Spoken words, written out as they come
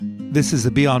This is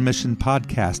the Beyond Mission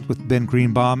podcast with Ben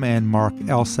Greenbaum and Mark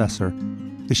Ellcessor.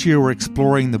 This year we're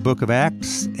exploring the book of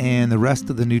Acts and the rest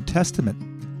of the New Testament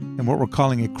and what we're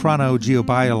calling a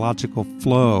chronogeobiological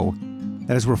flow.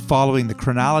 That is, we're following the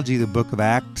chronology of the book of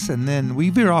Acts, and then we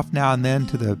veer off now and then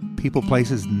to the people,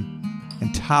 places,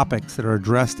 and topics that are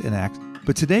addressed in Acts.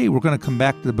 But today we're going to come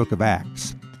back to the book of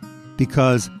Acts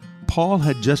because Paul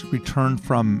had just returned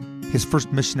from his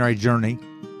first missionary journey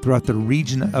throughout the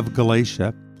region of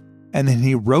Galatia, and then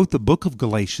he wrote the book of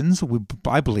Galatians.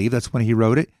 I believe that's when he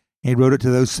wrote it. He wrote it to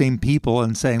those same people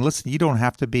and saying, listen, you don't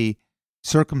have to be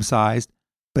circumcised,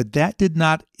 but that did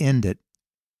not end it.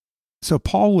 So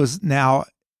Paul was now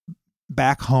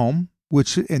back home,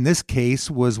 which in this case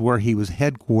was where he was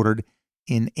headquartered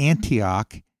in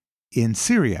Antioch in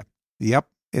Syria. Yep,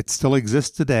 it still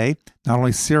exists today. Not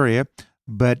only Syria,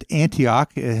 but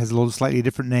Antioch. It has a little slightly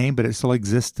different name, but it still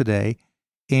exists today.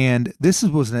 And this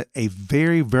was a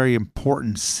very, very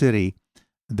important city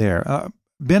there.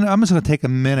 Ben, I'm just going to take a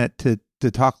minute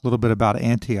to talk a little bit about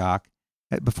Antioch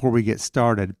before we get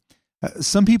started.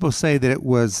 Some people say that it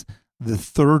was the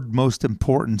third most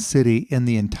important city in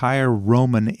the entire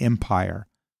Roman Empire.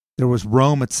 There was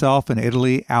Rome itself in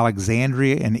Italy,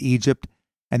 Alexandria in Egypt,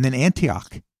 and then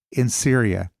Antioch in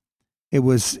Syria. It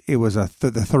was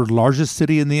the third largest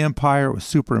city in the empire. It was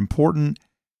super important.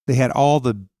 They had all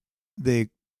the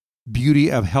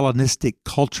beauty of Hellenistic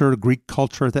culture, Greek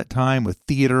culture at that time, with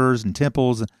theaters and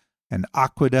temples and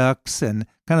aqueducts and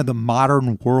kind of the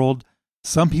modern world.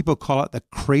 Some people call it the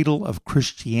cradle of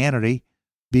Christianity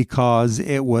because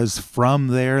it was from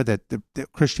there that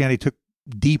Christianity took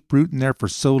deep root in there for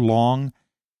so long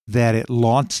that it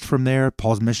launched from there,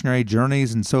 Paul's missionary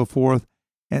journeys and so forth.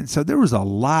 And so there was a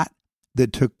lot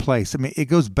that took place. I mean, it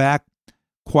goes back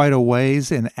quite a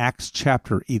ways. In Acts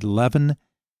chapter 11,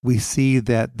 we see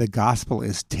that the gospel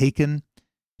is taken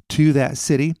to that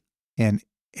city and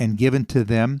given to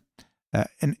them.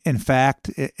 And in fact,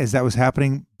 as that was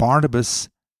happening, Barnabas,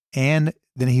 and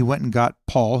then he went and got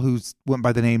Paul, who went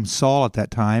by the name Saul at that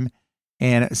time.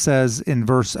 And it says in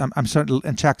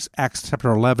Acts chapter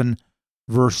 11,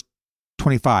 verse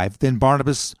 25, then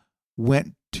Barnabas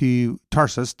went to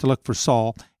Tarsus to look for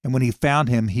Saul, and when he found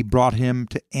him, he brought him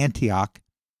to Antioch.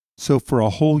 So for a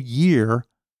whole year,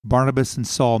 Barnabas and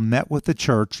Saul met with the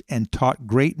church and taught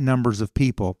great numbers of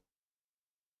people.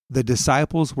 The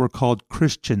disciples were called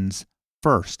Christians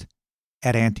first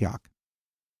at Antioch.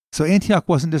 So Antioch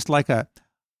wasn't just like a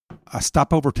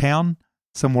stopover town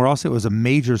somewhere else. It was a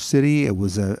major city. It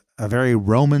was a very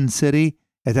Roman city.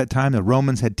 At that time, the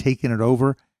Romans had taken it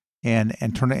over and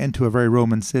turned it into a very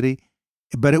Roman city.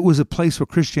 But it was a place where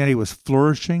Christianity was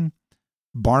flourishing.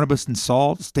 Barnabas and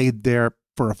Saul stayed there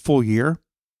for a full year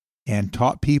and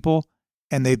taught people,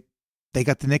 and they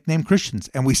got the nickname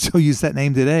Christians, and we still use that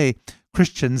name today.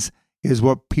 Christians is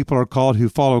what people are called who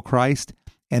follow Christ,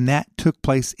 and that took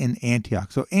place in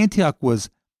Antioch. So Antioch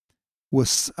was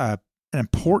an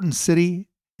important city,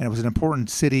 and it was an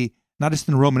important city not just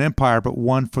in the Roman Empire, but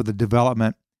one for the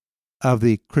development of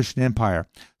the Christian empire.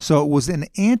 So it was in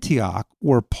Antioch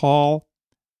where Paul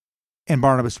and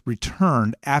Barnabas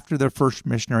returned after their first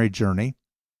missionary journey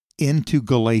into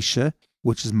Galatia,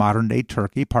 which is modern-day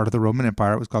Turkey, part of the Roman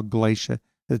Empire. It was called Galatia at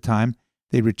the time.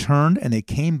 They returned, and they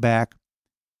came back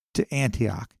to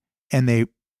Antioch. And they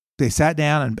sat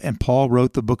down, and Paul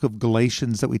wrote the book of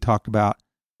Galatians that we talked about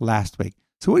last week.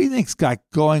 So what do you think's got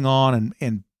going on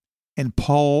in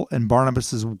Paul and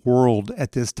Barnabas' world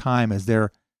at this time as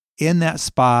they're in that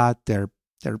spot? They're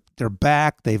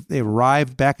back. They've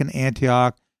arrived back in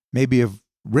Antioch, maybe have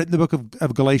written the book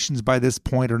of Galatians by this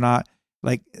point or not.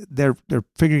 Like they're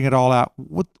figuring it all out.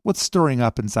 What's stirring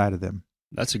up inside of them?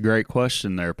 That's a great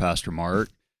question there, Pastor Mark.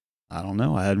 I don't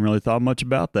know. I hadn't really thought much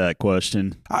about that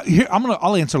question.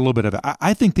 I'll answer a little bit of it.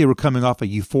 I think they were coming off of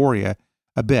euphoria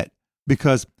a bit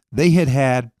because they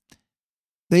had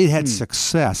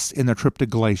success in their trip to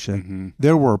Galatia. Mm-hmm.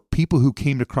 There were people who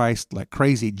came to Christ like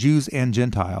crazy, Jews and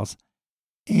Gentiles,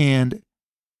 and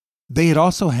they had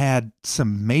also had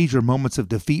some major moments of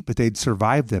defeat, but they'd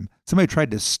survived them. Somebody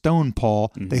tried to stone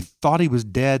Paul. Mm-hmm. They thought he was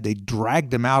dead. They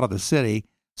dragged him out of the city.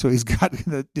 So he's got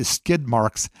the skid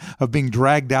marks of being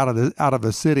dragged out of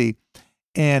the city,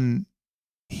 and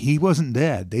he wasn't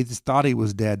dead. They just thought he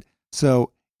was dead.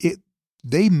 So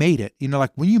they made it. You know,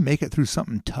 like when you make it through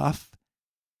something tough,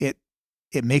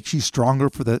 it makes you stronger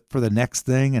for the next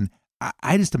thing. And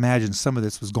I just imagine some of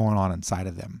this was going on inside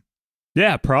of them.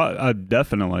 Yeah,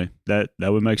 definitely. That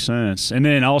would make sense. And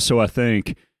then also, I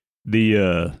think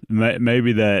the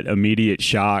maybe that immediate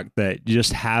shock that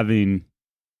just having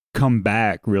come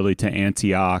back really to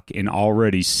Antioch and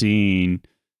already seeing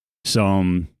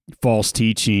some false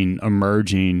teaching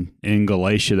emerging in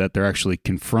Galatia that they're actually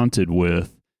confronted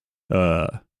with.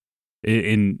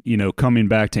 Coming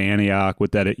back to Antioch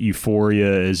with that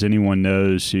euphoria, as anyone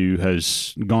knows who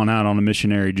has gone out on a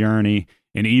missionary journey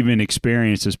and even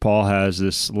experienced, as Paul has,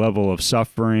 this level of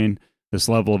suffering, this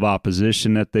level of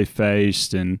opposition that they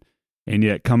faced, and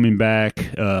yet coming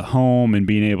back home and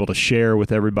being able to share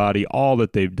with everybody all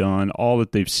that they've done, all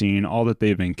that they've seen, all that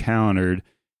they've encountered,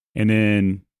 and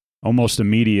then almost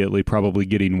immediately probably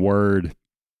getting word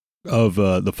of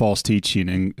the false teaching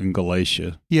in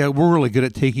Galatia. Yeah, we're really good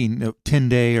at taking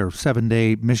 10-day or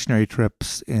 7-day missionary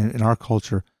trips in our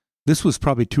culture. This was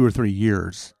probably 2 or 3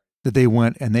 years that they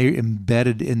went, and they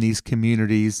embedded in these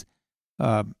communities,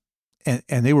 and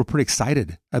they were pretty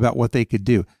excited about what they could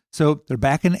do. So they're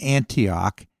back in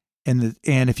Antioch, and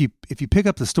if you pick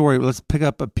up the story, let's pick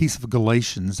up a piece of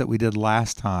Galatians that we did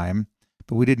last time,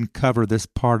 but we didn't cover this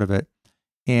part of it.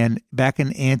 And back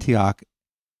in Antioch,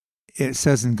 it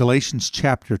says in Galatians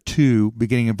chapter 2,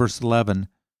 beginning in verse 11,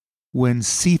 when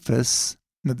Cephas,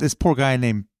 this poor guy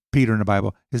named Peter in the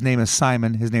Bible, his name is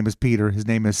Simon, his name is Peter, his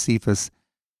name is Cephas.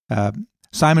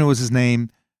 Simon was his name,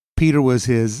 Peter was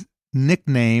his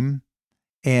nickname,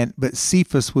 but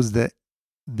Cephas was the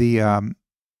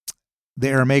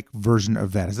Aramaic version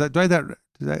of that. Do I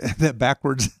have that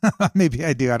backwards? Maybe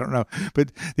I do, I don't know.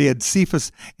 But they had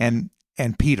Cephas and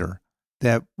Peter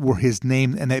that were his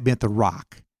name, and that meant the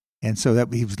rock. And so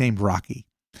that he was named Rocky.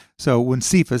 So when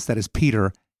Cephas, that is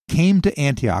Peter, came to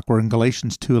Antioch, or in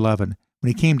Galatians 2:11, when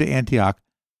he came to Antioch,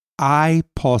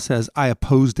 Paul says, I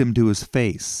opposed him to his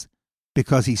face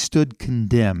because he stood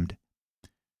condemned.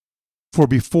 For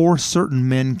before certain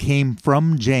men came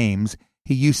from James,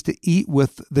 he used to eat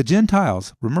with the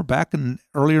Gentiles. Remember back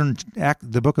earlier in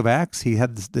the book of Acts, he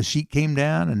had the sheet came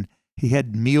down and he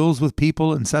had meals with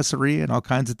people in Caesarea and all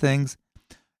kinds of things.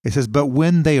 It says, but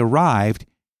when they arrived,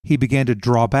 he began to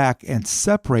draw back and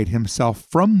separate himself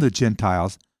from the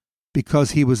Gentiles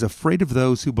because he was afraid of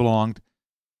those who belonged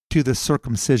to the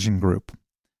circumcision group.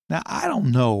 Now, I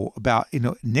don't know about,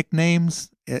 nicknames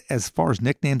as far as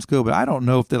nicknames go, but I don't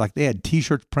know if they had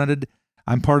T-shirts printed,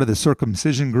 I'm part of the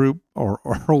circumcision group or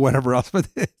whatever else, but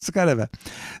it's kind of a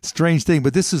strange thing.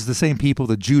 But this is the same people,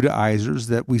 the Judaizers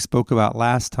that we spoke about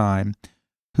last time,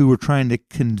 who were trying to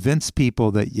convince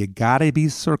people that you got to be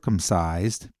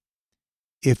circumcised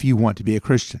if you want to be a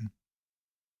Christian.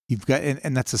 You've got,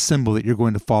 and that's a symbol that you're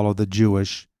going to follow the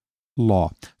Jewish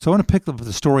law. So I want to pick up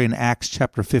the story in Acts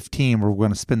chapter 15, where we're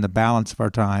going to spend the balance of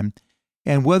our time.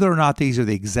 And whether or not these are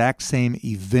the exact same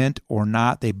event or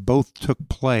not, they both took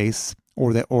place,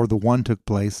 or the one took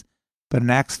place. But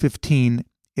in Acts 15,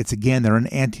 it's again, they're in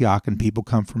Antioch and people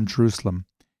come from Jerusalem.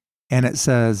 And it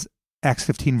says, Acts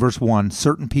 15 verse 1,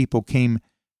 certain people came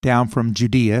down from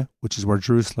Judea, which is where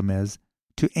Jerusalem is,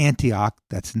 to Antioch,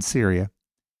 that's in Syria,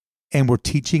 and were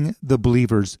teaching the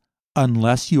believers,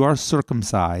 unless you are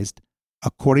circumcised,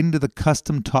 according to the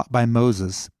custom taught by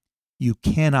Moses, you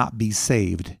cannot be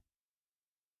saved.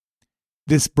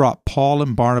 This brought Paul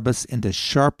and Barnabas into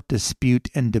sharp dispute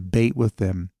and debate with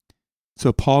them.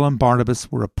 So Paul and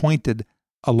Barnabas were appointed,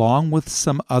 along with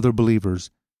some other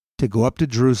believers, to go up to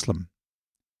Jerusalem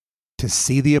to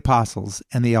see the apostles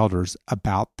and the elders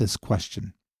about this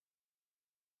question.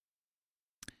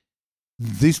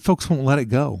 These folks won't let it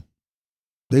go.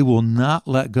 They will not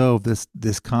let go of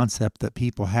this concept that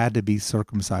people had to be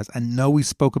circumcised. I know we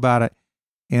spoke about it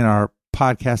in our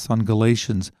podcast on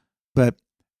Galatians, but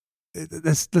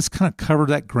let's kind of cover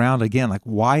that ground again. Like,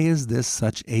 why is this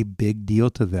such a big deal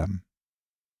to them?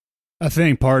 I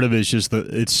think part of it is just that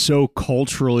it's so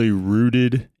culturally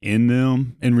rooted in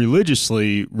them and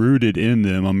religiously rooted in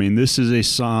them. I mean, this is a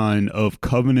sign of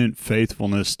covenant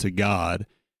faithfulness to God.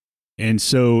 And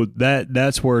so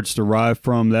that's where it's derived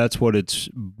from. That's what it's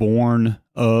born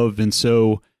of. And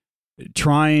so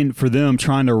trying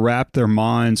to wrap their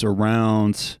minds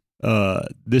around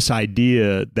this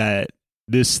idea that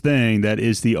this thing that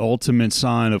is the ultimate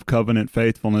sign of covenant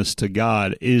faithfulness to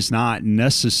God is not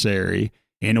necessary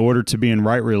in order to be in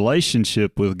right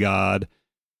relationship with God,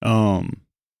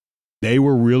 they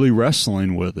were really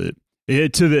wrestling with it.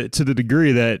 To the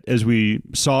degree that, as we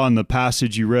saw in the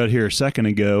passage you read here a second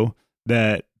ago,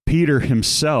 that Peter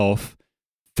himself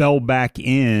fell back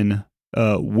in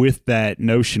with that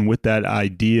notion, with that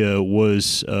idea,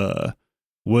 was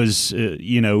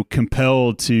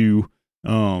compelled to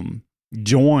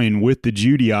join with the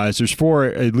Judaizers for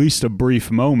at least a brief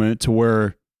moment, to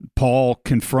where Paul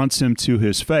confronts him to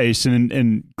his face.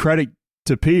 And credit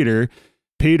to Peter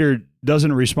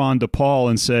doesn't respond to Paul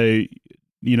and say,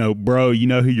 bro, you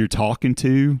know who you're talking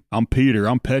to? I'm Peter.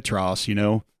 I'm Petros,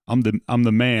 I'm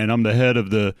the man. I'm the head of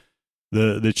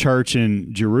the church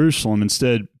in Jerusalem.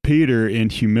 Instead, Peter, in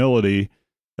humility,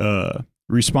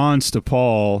 responds to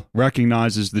Paul,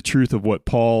 recognizes the truth of what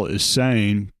Paul is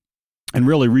saying, and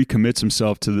really recommits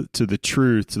himself to the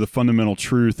truth, to the fundamental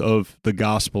truth of the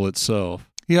gospel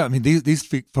itself. Yeah, I mean, these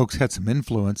folks had some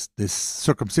influence. This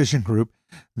circumcision group,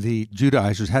 the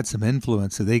Judaizers, had some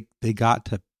influence. So they got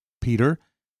to Peter,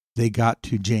 they got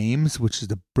to James, which is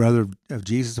the brother of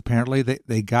Jesus, apparently.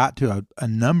 They got to a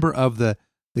number of the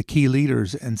key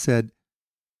leaders and said,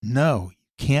 no,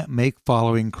 you can't make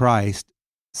following Christ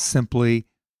simply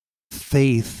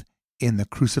faith in the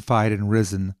crucified and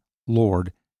risen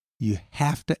Lord. You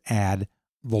have to add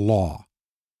the law.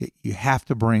 You have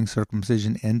to bring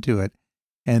circumcision into it.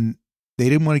 And they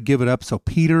didn't want to give it up. So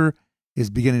Peter is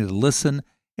beginning to listen.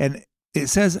 And it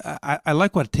says, I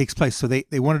like what takes place. So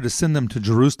they wanted to send them to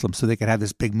Jerusalem so they could have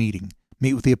this big meeting,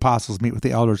 meet with the apostles, meet with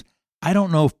the elders. I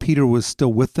don't know if Peter was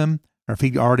still with them or if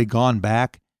he'd already gone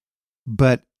back,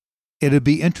 but it'd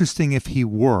be interesting if he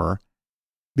were,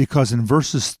 because in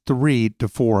verses 3 to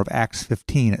 4 of Acts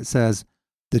 15, it says,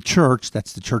 the church,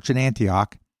 that's the church in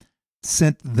Antioch,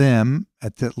 sent them,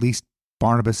 at least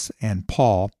Barnabas and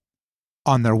Paul,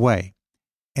 on their way.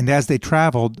 And as they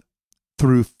traveled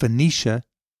through Phoenicia,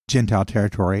 Gentile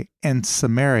territory, and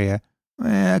Samaria,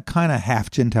 kind of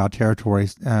half Gentile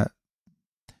territories,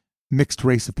 mixed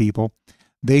race of people,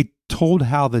 they told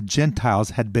how the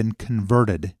Gentiles had been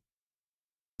converted.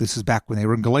 This is back when they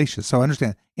were in Galatia. So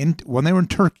understand, when they were in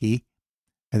Turkey,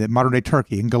 and modern-day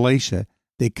Turkey, in Galatia,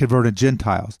 they converted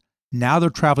Gentiles. Now they're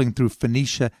traveling through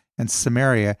Phoenicia and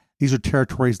Samaria. These are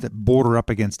territories that border up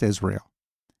against Israel.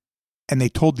 And they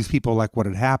told these people like what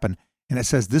had happened. And it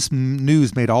says this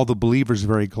news made all the believers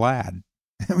very glad.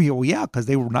 Well, yeah, because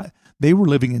they were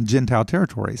living in Gentile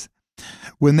territories.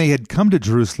 When they had come to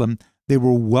Jerusalem, they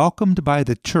were welcomed by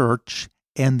the church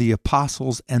and the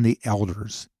apostles and the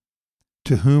elders,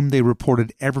 to whom they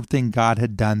reported everything God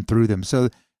had done through them. So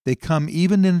they come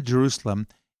even in Jerusalem,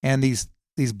 and these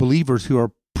believers who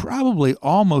are probably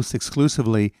almost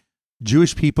exclusively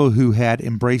Jewish people who had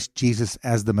embraced Jesus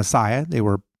as the Messiah. They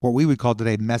were what we would call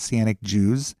today Messianic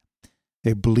Jews.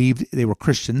 They believed they were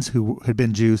Christians who had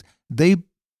been Jews. They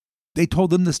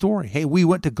told them the story. Hey, we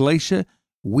went to Galatia,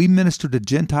 we ministered to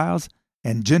Gentiles,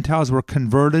 and Gentiles were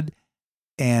converted,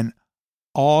 and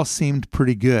all seemed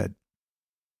pretty good.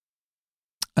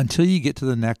 Until you get to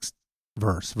the next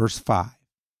verse, verse 5.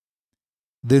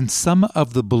 Then some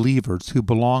of the believers who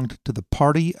belonged to the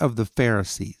party of the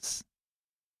Pharisees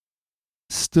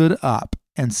stood up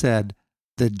and said,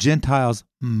 the Gentiles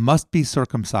must be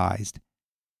circumcised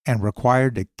and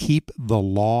required to keep the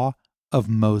law of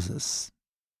Moses.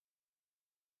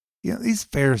 You know, these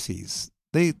Pharisees,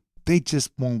 they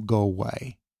just won't go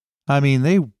away. I mean,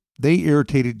 they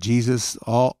irritated Jesus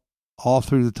all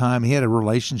through the time. He had a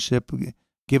relationship,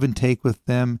 give and take with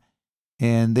them,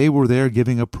 and they were there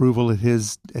giving approval at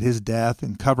his death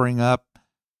and covering up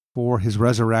for his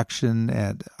resurrection,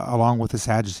 and along with the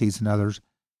Sadducees and others.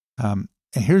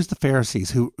 And here's the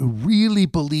Pharisees who really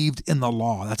believed in the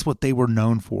law. That's what they were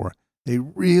known for. They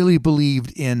really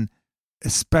believed in,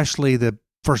 especially the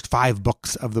first 5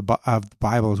 books of the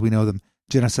Bible as we know them: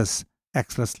 Genesis,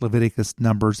 Exodus, Leviticus,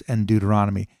 Numbers, and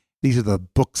Deuteronomy. These are the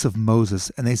books of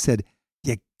Moses. And they said,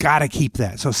 you got to keep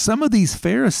that. So some of these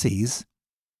Pharisees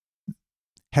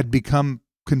had become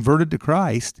converted to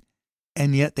Christ,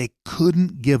 and yet they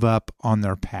couldn't give up on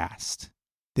their past.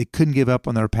 They couldn't give up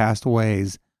on their past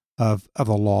ways of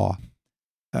the law.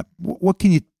 What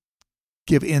can you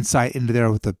give insight into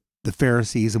there with the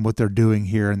Pharisees and what they're doing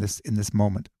here in this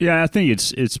moment? Yeah, I think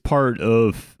it's part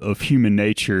of human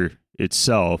nature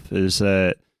itself, is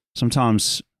that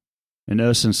sometimes, in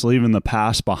essence, leaving the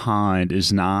past behind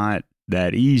is not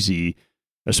that easy,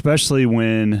 especially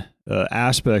when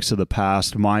aspects of the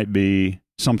past might be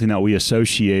something that we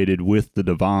associated with the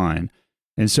divine.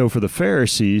 And so for the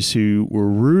Pharisees, who were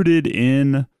rooted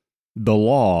in the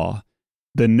law,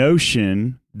 the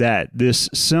notion that this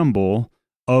symbol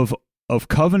of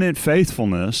covenant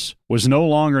faithfulness was no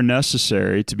longer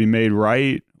necessary to be made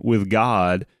right with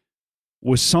God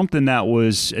was something that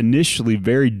was initially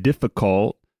very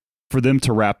difficult for them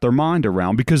to wrap their mind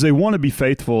around, because they want to be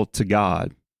faithful to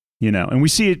God, and we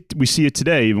see it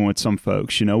today, even with some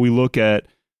folks. We look at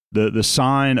the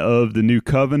sign of the new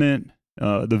covenant,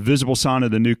 the visible sign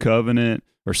of the new covenant,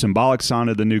 or symbolic sign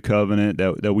of the new covenant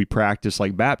that we practice,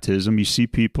 like baptism. You see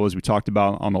people, as we talked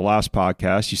about on the last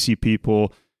podcast, you see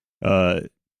people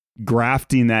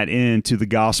grafting that into the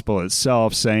gospel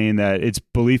itself, saying that it's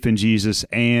belief in Jesus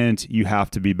and you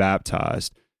have to be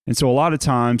baptized. And so a lot of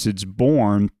times it's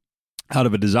born out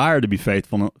of a desire to be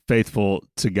faithful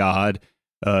to God,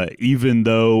 even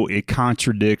though it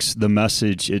contradicts the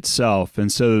message itself.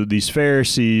 And so these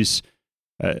Pharisees,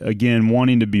 again,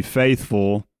 wanting to be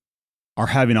faithful, are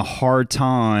having a hard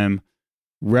time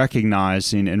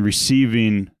recognizing and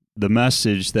receiving the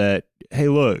message that, hey,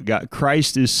 look, God,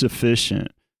 Christ is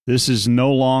sufficient. This is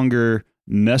no longer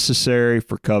necessary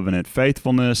for covenant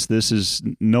faithfulness. This is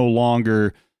no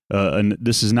longer,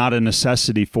 this is not a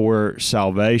necessity for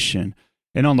salvation.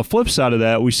 And on the flip side of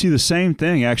that, we see the same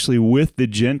thing actually with the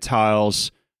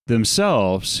Gentiles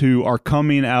themselves, who are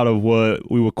coming out of what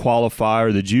we would qualify,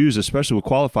 or the Jews especially would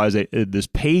qualify as this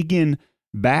pagan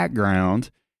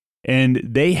background. And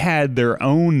they had their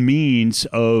own means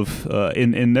of,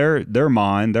 in their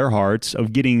mind, their hearts,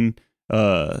 of getting,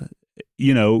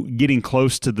 getting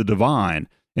close to the divine.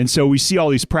 And so we see all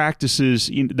these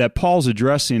practices that Paul's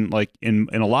addressing, like in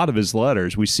a lot of his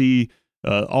letters. We see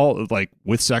all, like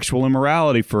with sexual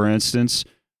immorality, for instance.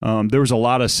 There was a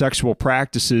lot of sexual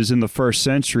practices in the first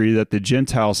century that the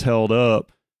Gentiles held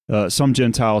up. Some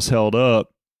Gentiles held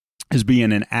up as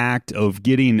being an act of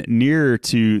getting nearer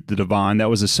to the divine that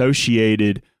was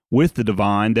associated with the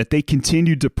divine, that they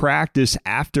continued to practice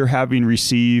after having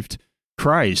received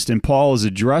Christ. And Paul is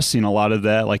addressing a lot of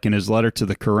that, like in his letter to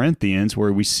the Corinthians,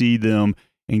 where we see them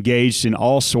engaged in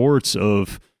all sorts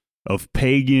of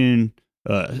pagan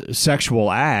sexual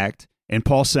act. And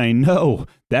Paul's saying, no,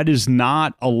 that is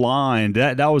not aligned.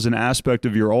 That was an aspect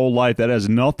of your old life. That has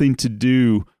nothing to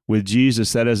do with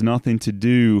Jesus. That has nothing to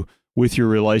do with your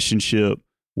relationship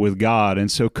with God.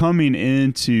 And so coming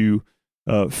into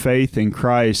faith in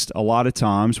Christ, a lot of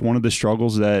times, one of the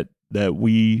struggles that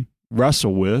we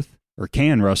wrestle with, or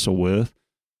can wrestle with,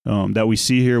 that we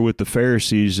see here with the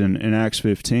Pharisees in Acts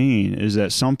 15, is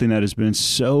that something that has been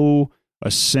so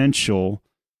essential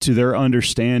to their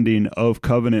understanding of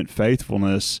covenant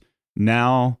faithfulness,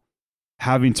 now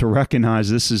having to recognize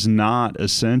this is not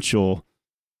essential,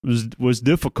 was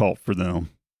difficult for them.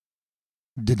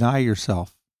 Deny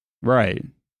yourself. Right.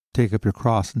 Take up your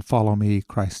cross and follow me,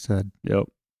 Christ said. Yep.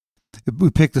 We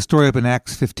pick the story up in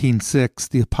Acts 15:6.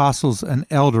 The apostles and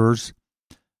elders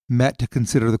met to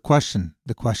consider the question.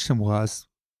 The question was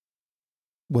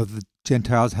whether the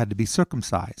Gentiles had to be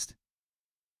circumcised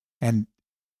and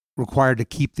required to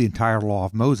keep the entire law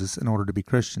of Moses in order to be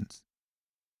Christians.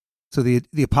 So the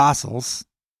apostles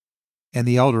and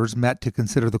the elders met to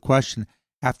consider the question.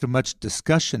 After much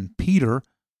discussion, Peter,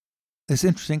 it's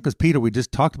interesting because Peter, we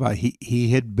just talked about,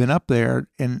 he had been up there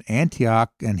in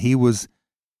Antioch, and he was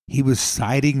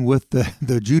siding with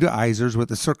the Judaizers, with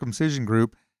the circumcision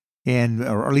group,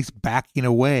 or at least backing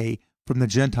away from the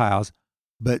Gentiles.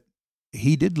 But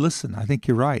he did listen. I think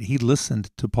you're right. He listened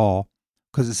to Paul,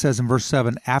 because it says in verse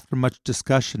 7, after much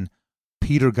discussion,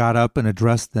 Peter got up and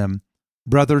addressed them.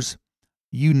 Brothers,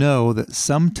 you know that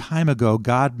some time ago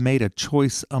God made a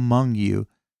choice among you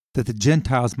that the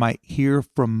Gentiles might hear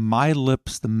from my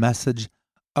lips the message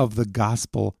of the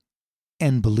gospel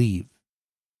and believe.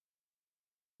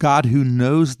 God, who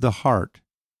knows the heart,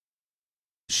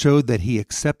 showed that he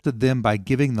accepted them by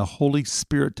giving the Holy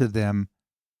Spirit to them,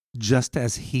 just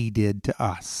as he did to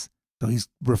us. So he's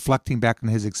reflecting back on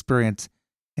his experience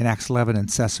in Acts 11 in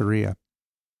Caesarea.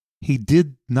 He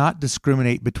did not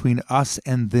discriminate between us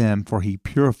and them, for he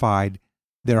purified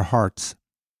their hearts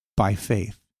by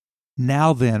faith.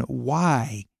 Now then,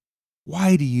 why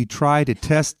do you try to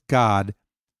test God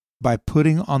by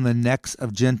putting on the necks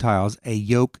of Gentiles a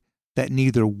yoke that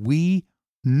neither we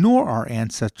nor our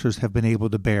ancestors have been able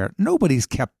to bear? Nobody's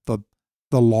kept the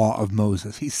law of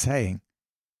Moses, he's saying.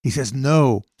 He says,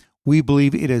 no, we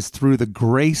believe it is through the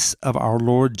grace of our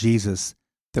Lord Jesus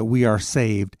that we are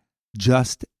saved,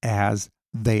 just as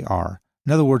they are.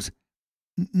 In other words,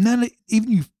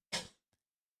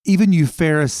 even you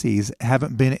Pharisees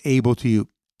haven't been able to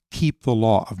keep the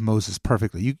law of Moses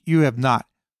perfectly. You have not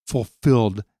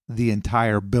fulfilled the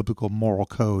entire biblical moral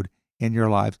code in your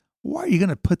lives. Why are you going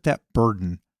to put that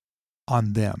burden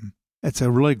on them? It's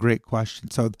a really great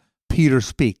question. So Peter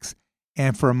speaks,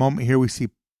 and for a moment here we see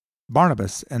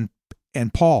Barnabas and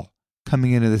Paul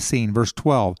coming into the scene. Verse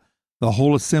 12, the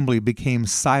whole assembly became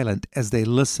silent as they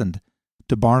listened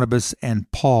to Barnabas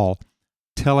and Paul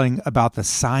telling about the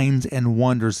signs and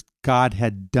wonders God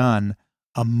had done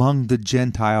among the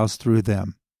Gentiles through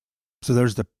them. So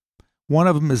there's one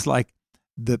of them is like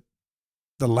the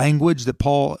language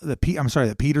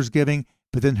that Peter's giving,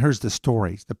 but then here's the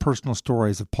stories, the personal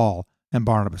stories of Paul and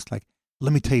Barnabas. Like,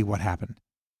 let me tell you what happened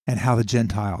and how the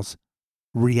Gentiles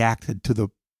reacted to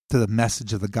the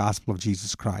message of the gospel of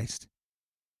Jesus Christ.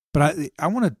 But I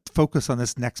want to focus on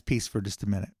this next piece for just a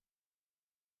minute.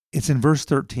 It's in verse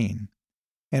 13.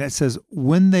 And it says,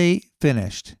 when they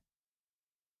finished,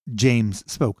 James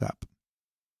spoke up.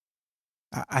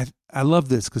 I love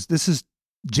this because this is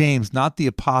James, not the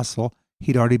apostle.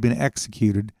 He'd already been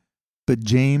executed, but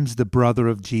James, the brother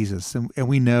of Jesus. And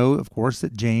we know, of course,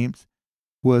 that James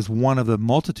was one of the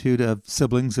multitude of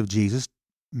siblings of Jesus.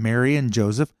 Mary and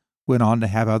Joseph went on to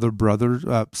have other brothers,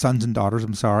 sons and daughters,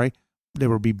 They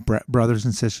would be brothers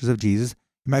and sisters of Jesus.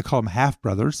 You might call them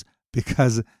half-brothers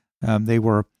because they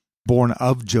were born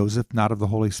of Joseph, not of the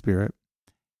Holy Spirit.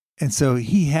 And so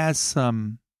he has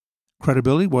some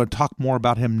credibility. We'll talk more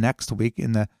about him next week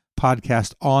in the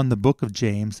podcast on the book of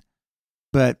James.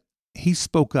 But he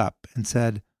spoke up and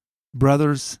said,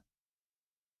 brothers,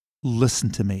 listen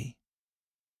to me.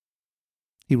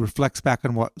 He reflects back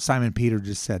on what Simon Peter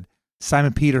just said.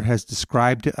 Simon Peter has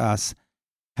described to us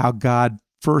how God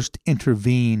first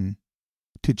intervened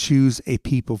to choose a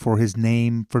people for his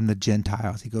name from the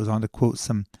Gentiles. He goes on to quote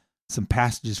some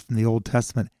passages from the Old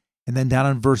Testament. And then down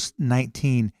in verse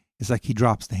 19, it's like he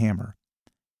drops the hammer.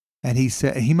 And he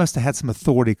said, he must have had some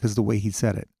authority because of the way he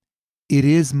said it. It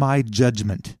is my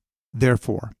judgment,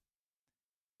 therefore,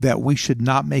 that we should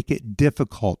not make it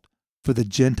difficult for the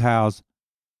Gentiles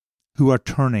who are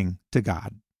turning to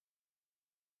God.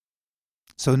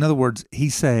 So in other words,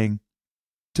 he's saying,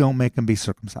 don't make them be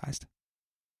circumcised.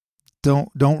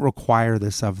 Don't require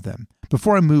this of them.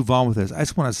 Before I move on with this, I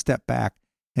just want to step back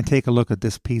and take a look at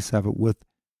this piece of it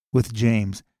with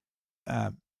James.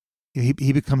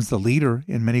 He becomes the leader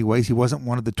in many ways. He wasn't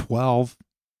one of the 12.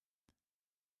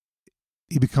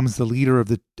 He becomes the leader of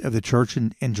the church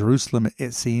in Jerusalem,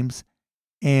 it seems.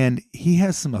 And he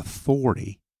has some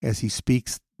authority as he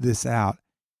speaks this out.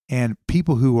 And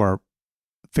people who are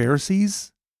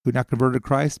Pharisees, who are not converted to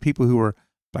Christ, people who are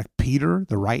like Peter,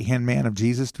 the right-hand man of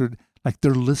Jesus, like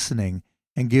they're listening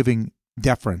and giving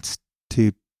deference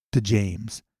to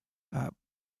James.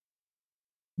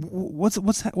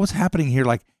 What's happening here?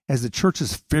 Like as the church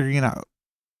is figuring out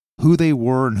who they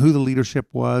were and who the leadership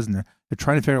was, and they're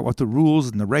trying to figure out what the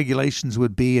rules and the regulations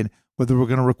would be, and whether we're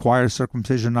going to require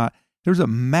circumcision or not. There's a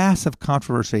massive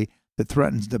controversy that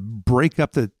threatens to break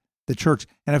up the church.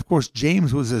 And of course,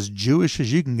 James was as Jewish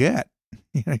as you can get.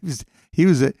 You know, he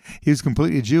was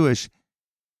completely Jewish.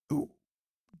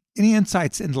 Any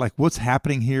insights into like what's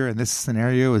happening here in this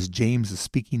scenario as James is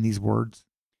speaking these words?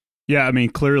 Yeah, I mean,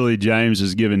 clearly James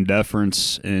is given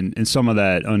deference, and some of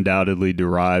that undoubtedly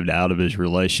derived out of his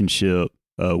relationship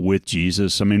with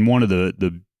Jesus. I mean, one of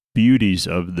the beauties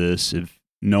of this, of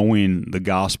knowing the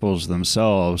Gospels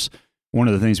themselves, one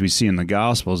of the things we see in the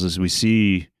Gospels is we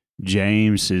see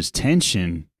James's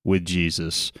tension with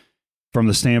Jesus from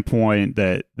the standpoint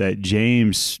that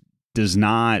James does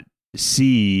not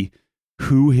see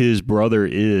who his brother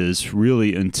is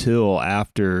really until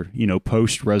after,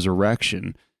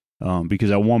 post-resurrection. Because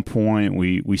at one point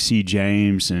we see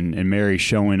James and Mary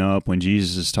showing up when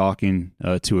Jesus is talking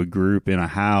to a group in a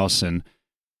house, and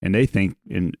they think,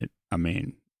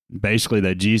 basically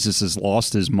that Jesus has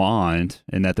lost his mind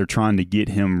and that they're trying to get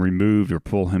him removed or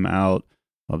pull him out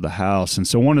of the house. And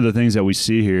so one of the things that we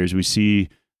see here is we see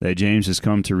that James has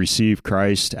come to receive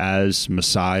Christ as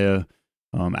Messiah,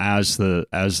 as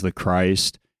the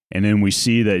Christ, and then we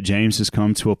see that James has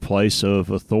come to a place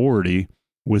of authority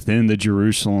within the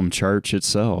Jerusalem church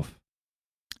itself.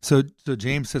 So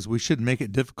James says we shouldn't make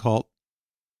it difficult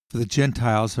for the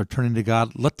Gentiles who are turning to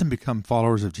God. Let them become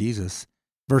followers of Jesus.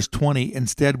 Verse 20,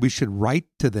 instead we should write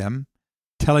to them,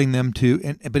 telling them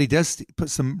to, but he does put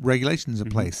some regulations in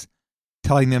place,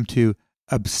 telling them to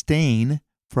abstain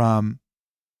from,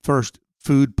 first,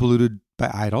 food polluted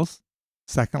by idols,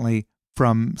 secondly,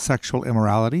 from sexual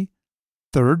immorality,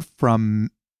 third, from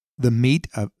the meat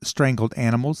of strangled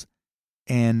animals,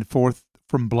 and fourth,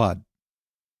 from blood.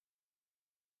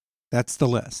 That's the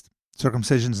list.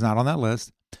 Circumcision is not on that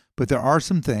list, but there are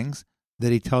some things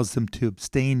that he tells them to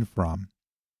abstain from.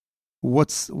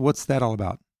 What's that all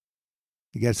about?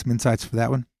 You got some insights for that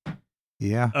one?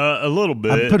 Yeah, a little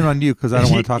bit. I'm putting it on you because I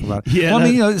don't want to talk about it. Yeah, well,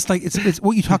 I mean, it's like it's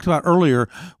what you talked about earlier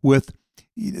with,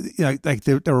 like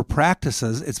there were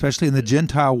practices, especially in the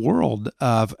Gentile world,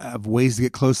 of ways to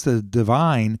get close to the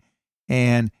divine,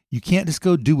 and you can't just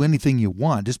go do anything you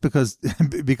want just because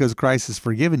Christ has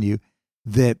forgiven you.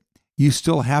 That you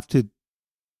still have to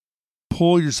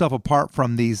pull yourself apart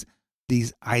from these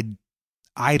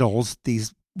idols,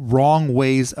 these wrong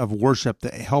ways of worship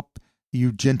that help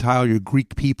you Gentile, your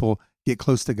Greek people get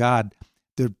close to God.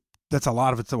 That's a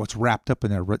lot of it's what's wrapped up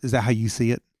in there. Is that how you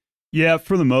see it? Yeah,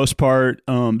 for the most part,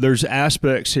 there's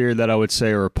aspects here that I would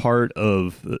say are a part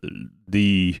of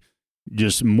the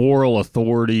just moral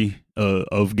authority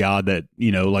of God that,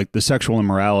 like the sexual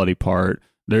immorality part,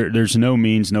 There's no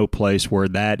means, no place where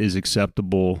that is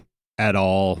acceptable at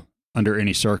all under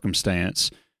any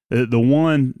circumstance. The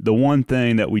one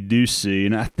thing that we do see,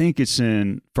 and I think it's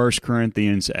in 1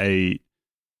 Corinthians 8,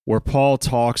 where Paul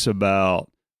talks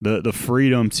about the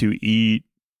freedom to eat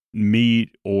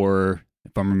meat, or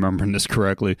if I'm remembering this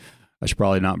correctly, I should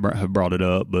probably not have brought it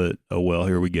up, but oh well,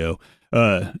 here we go.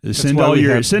 Send all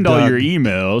your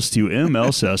emails to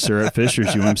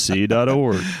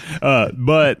mlcessor@fishersumc.org.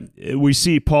 But we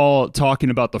see Paul talking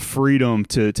about the freedom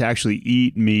to actually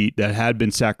eat meat that had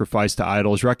been sacrificed to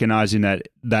idols, recognizing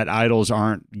that idols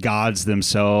aren't gods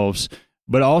themselves,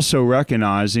 but also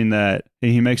recognizing that,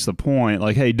 and he makes the point,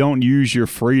 like, hey, don't use your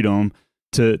freedom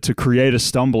to create a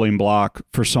stumbling block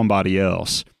for somebody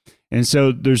else. And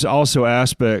so there's also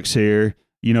aspects here,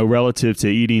 relative to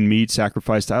eating meat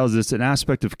sacrificed to idols. It's an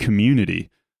aspect of community.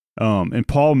 And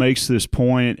Paul makes this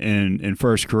point in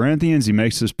 1 Corinthians. He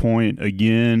makes this point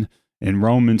again in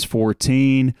Romans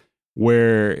 14,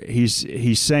 where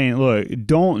he's saying, look,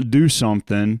 don't do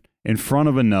something in front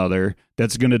of another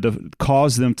that's going to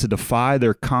cause them to defy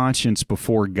their conscience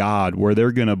before God, where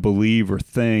they're going to believe or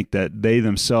think that they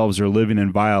themselves are living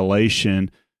in violation,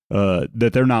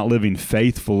 that they're not living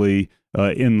faithfully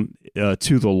to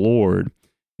the Lord.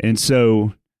 And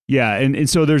so, yeah, and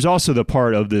so there's also the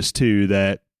part of this too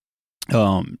that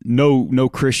no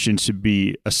Christian should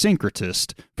be a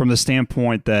syncretist, from the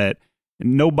standpoint that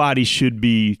nobody should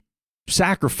be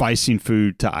sacrificing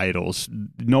food to idols.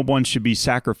 No one should be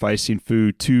sacrificing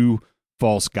food to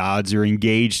false gods or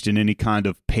engaged in any kind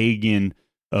of pagan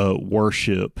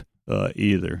worship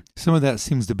either. Some of that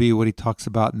seems to be what he talks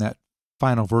about in that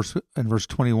final verse, in verse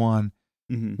 21,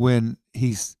 when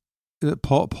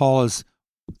Paul is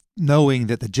knowing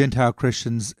that the Gentile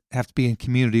Christians have to be in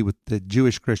community with the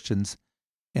Jewish Christians,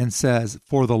 and says,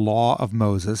 for the law of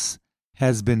Moses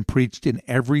has been preached in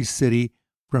every city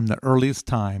from the earliest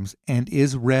times and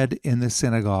is read in the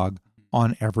synagogue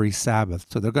on every Sabbath.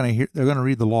 So they're going to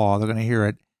read the law, they're going to hear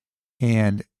it,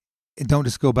 and don't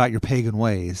just go about your pagan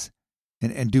ways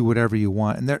and do whatever you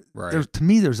want. And there's, to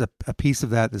me, there's a piece of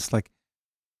that that's like,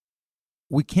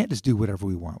 we can't just do whatever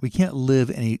we want. We can't live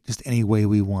any way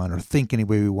we want, or think any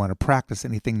way we want, or practice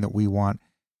anything that we want,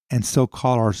 and still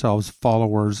call ourselves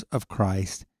followers of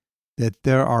Christ. That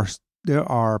there are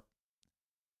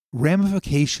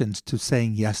ramifications to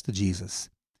saying yes to Jesus.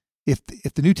 If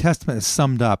the New Testament is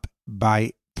summed up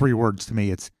by 3 words to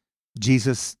me, it's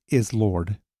Jesus is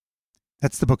Lord.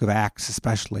 That's the book of Acts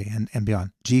especially, and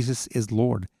beyond. Jesus is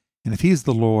Lord. And if he is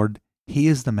the Lord, he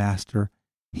is the master.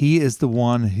 He is the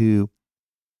one who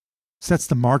sets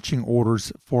the marching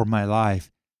orders for my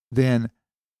life. Then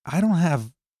I don't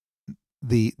have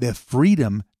the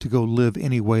freedom to go live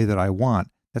any way that I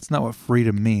want. That's not what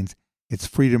freedom means. It's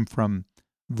freedom from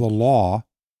the law,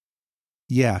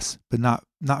 yes, but not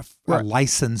a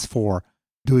license for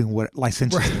doing what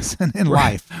licentiousness in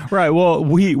life. Right. Well,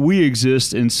 we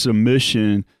exist in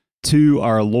submission to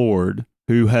our Lord,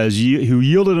 who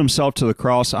yielded himself to the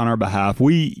cross on our behalf.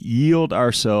 We yield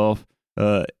ourselves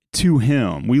to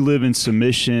him. We live in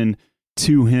submission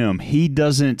to him. He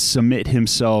doesn't submit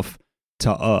himself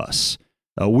to us.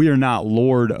 We are not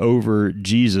Lord over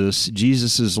Jesus.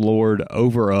 Jesus is Lord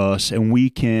over us, and we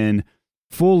can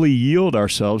fully yield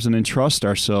ourselves and entrust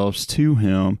ourselves to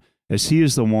him, as he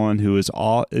is the one who is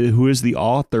the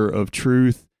author of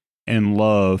truth and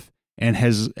love, and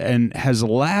has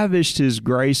lavished his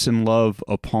grace and love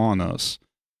upon us.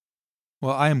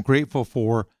 Well, I am grateful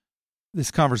for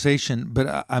this conversation,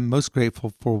 but I'm most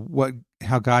grateful for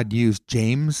how God used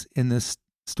James in this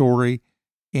story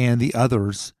and the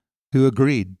others who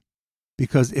agreed.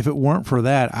 Because if it weren't for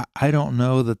that, I don't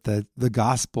know that the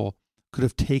gospel could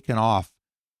have taken off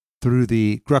through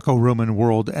the Greco-Roman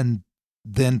world and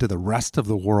then to the rest of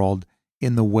the world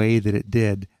in the way that it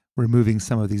did, removing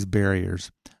some of these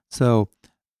barriers. So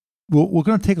we're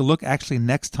going to take a look actually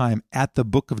next time at the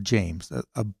book of James,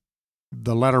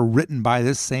 the letter written by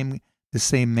this same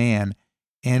man,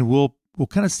 and we'll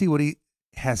kind of see what he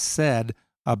has said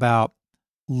about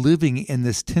living in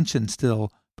this tension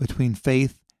still between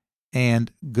faith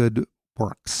and good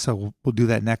works. So we'll do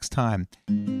that next time.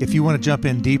 If you want to jump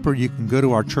in deeper, you can go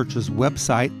to our church's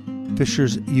website,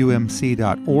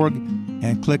 fishersumc.org,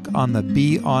 and click on the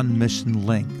Be on Mission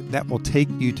link. That will take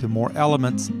you to more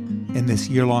elements in this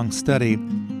year-long study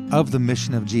of the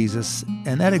mission of Jesus,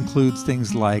 and that includes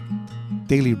things like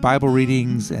daily Bible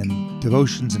readings and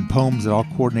devotions and poems that all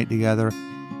coordinate together,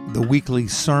 the weekly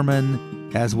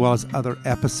sermon, as well as other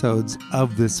episodes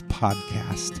of this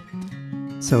podcast.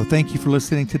 So thank you for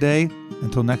listening today.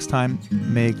 Until next time,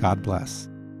 may God bless.